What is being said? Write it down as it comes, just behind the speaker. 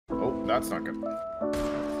that's not good.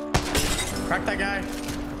 Crack that guy.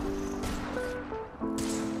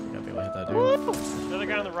 You gotta be able to hit that dude. Woo! Another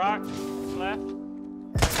guy on the rock. Left.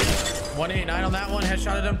 189 on that one.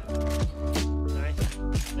 Headshotted him.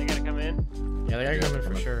 Nice. They gotta come in. Yeah, they gotta come in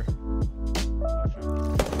for sure.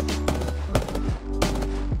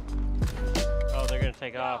 Oh, they're gonna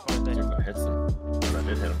take off, aren't they? See if that hits them. Oh, that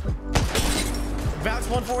did hit him. Vouch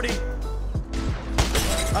 140.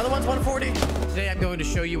 Other one's 140. Today I'm going to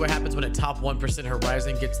show you what happens when a top 1%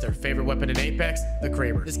 Horizon gets their favorite weapon in Apex, the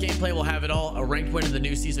Kraber. This gameplay will have it all: a ranked win in the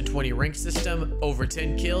new Season 20 rank system, over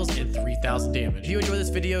 10 kills, and 3,000 damage. If you enjoy this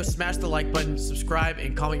video, smash the like button, subscribe,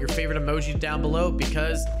 and comment your favorite emoji down below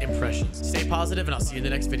because impressions. Stay positive, and I'll see you in the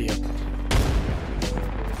next video.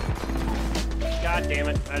 God damn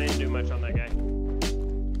it. I didn't do much on that guy.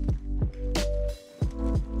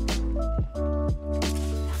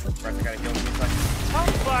 Right, I gotta kill him. Like... Oh,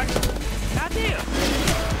 fuck. God damn.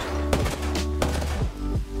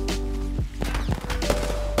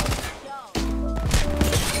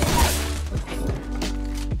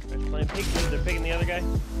 They're playing pig. They're picking the other guy,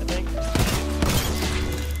 I think.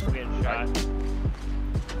 We're getting shot.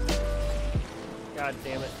 God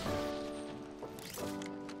damn it.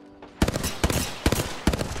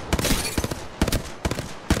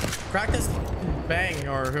 Crack this bang,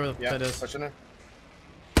 or who that is. Pushing her.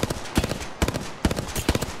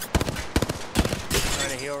 Trying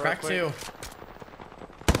to heal real Crack quick. 2.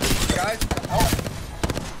 Guys, help.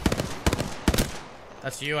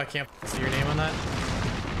 That's you. I can't see your name on that.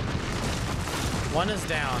 One is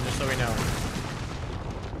down, just so we know.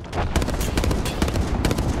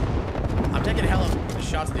 I'm taking hella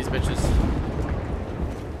shots at these bitches.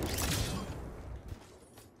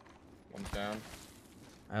 One's down.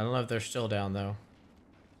 I don't know if they're still down though.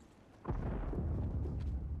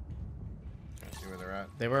 Let's see where they're at.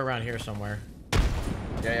 They were around here somewhere.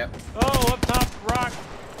 Yeah. Oh, up top, rock.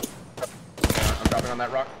 I'm dropping on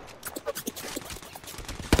that rock.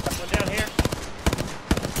 One down here.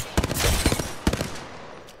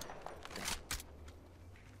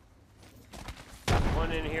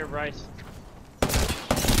 One in here, Bryce.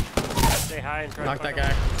 Stay high and try Knock to that fuck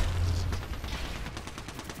guy. him.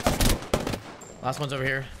 Last one's over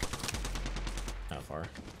here. Not far.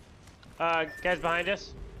 Guys behind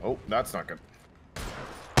us. Oh, that's not good.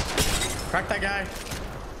 Crack that guy.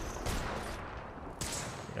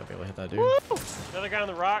 You gotta be able to hit that dude. Woo! Another guy on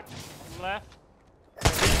the rock. Left.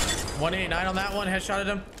 189 on that one. Headshotted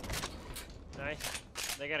him. Nice.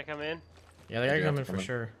 They gotta come in. Yeah, they gotta Yeah, come in for come in.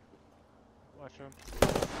 sure. Watch them.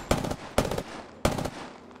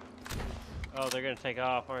 Oh, they're gonna take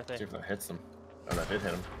off, aren't they? See if that hits them. Oh, that did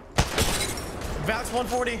hit him. Vouch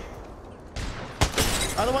 140.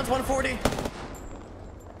 Other one's 140.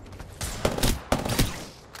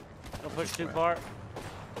 Don't push too far.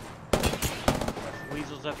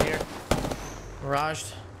 Weasels up here.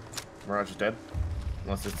 Miraged. Mirage is dead.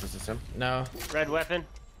 Unless this is him. No. Red weapon.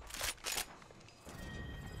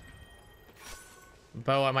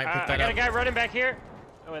 Bo, I might pick I that got up. a guy running back here.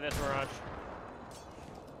 Oh wait, that's Mirage.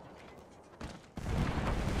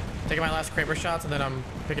 Taking my last Kraber shots, and then I'm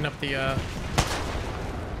picking up the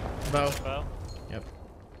bow. Bow. Yep.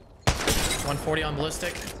 140 on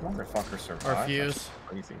ballistic. Motherfucker survived. Or fuse. That's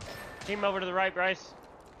crazy. Team over to the right, Bryce.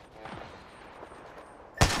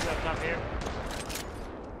 He's up top here.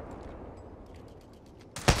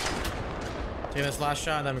 Taking this last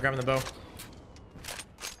shot, and then I'm grabbing the bow.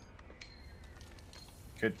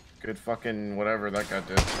 Good fucking whatever that guy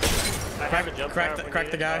did. I have a jump crack tower the- if we crack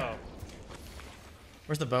need the it. guy. Oh.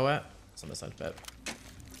 Where's the bow at? It's on this side, bet.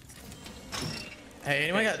 Hey,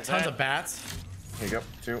 anyone got tons of bats? Here you go.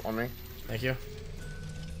 2 on me. Thank you.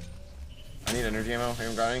 I need energy ammo.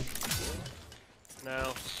 Anyone got any?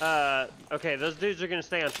 No. Okay, those dudes are gonna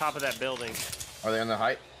stay on top of that building. Are they on the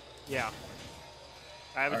height? Yeah.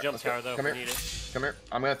 I have a Alright, jump let's go. tower though Come if we here. need it. Come here.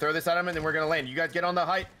 I'm gonna throw this at him and then we're gonna land. You guys get on the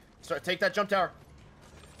height. Start. Take that jump tower.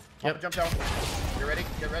 Pop Yep. the jump tower. Get ready.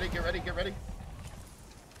 Get ready. Get ready. Get ready.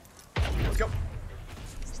 Let's go.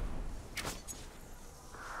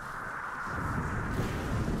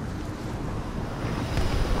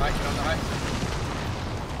 Height. Get on the height.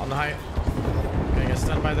 On the height. Gonna get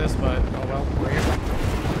stunned by this, but oh well. We're here.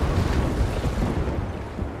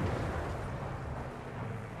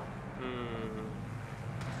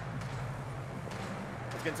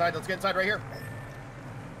 Let's get inside. Let's get inside right here.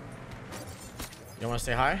 You don't want to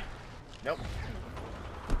stay high? Nope.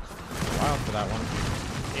 Wild for that one.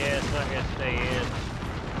 Yeah, it's not gonna stay in.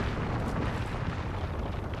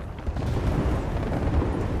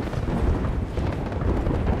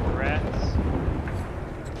 Rats.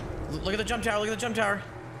 Look at the jump tower. Look at the jump tower.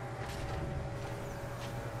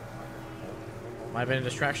 Might have been a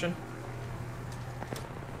distraction.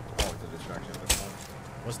 Oh, it's a distraction at this point.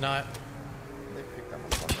 Was not. They picked that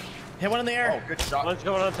one. Hit one in the air. Oh, good shot. One's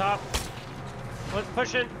going on top. One's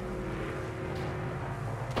pushing.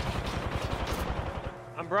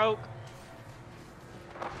 I'm broke.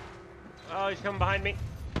 Oh, he's coming behind me.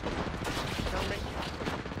 Coming me.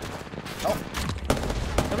 Oh.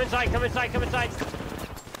 Come inside, come inside, come inside.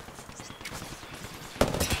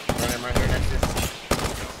 Right here next to you.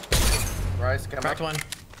 Rise, come Cracked up. one.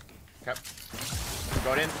 Okay.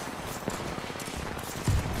 Going in.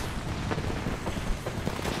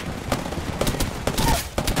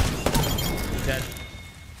 Dead.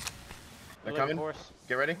 They're coming.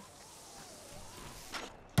 Get ready.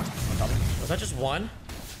 Was that just one?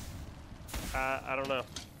 I don't know. I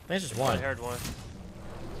think it's just I one. heard one.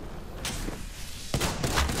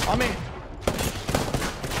 On me.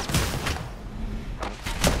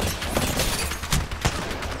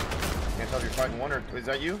 Can't tell if you're fighting one or is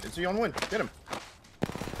that you? It's you on win. Get him.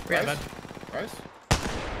 Yeah, bud. Rise. You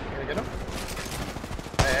gonna get him?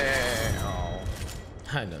 Hey. Oh.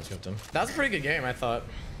 I know, scoped him. That was a pretty good game, I thought.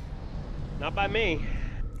 Not by me.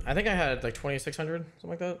 I think I had like 2,600, something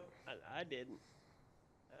like that. I didn't.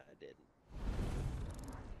 I didn't.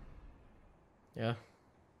 Yeah.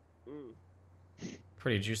 Mm.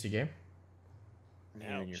 Pretty juicy game. You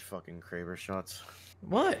and your fucking Kraber shots.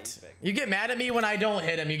 What? You get mad at me when I don't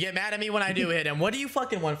hit him. You get mad at me when I do hit him. What do you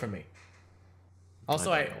fucking want from me?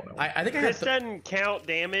 Also, I think I had. This doesn't count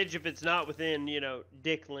damage if it's not within, you know,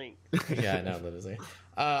 dick length. Yeah, I know, literally.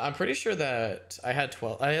 I'm pretty sure that I had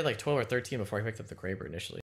 12. I had like 12 or 13 before I picked up the Kraber initially.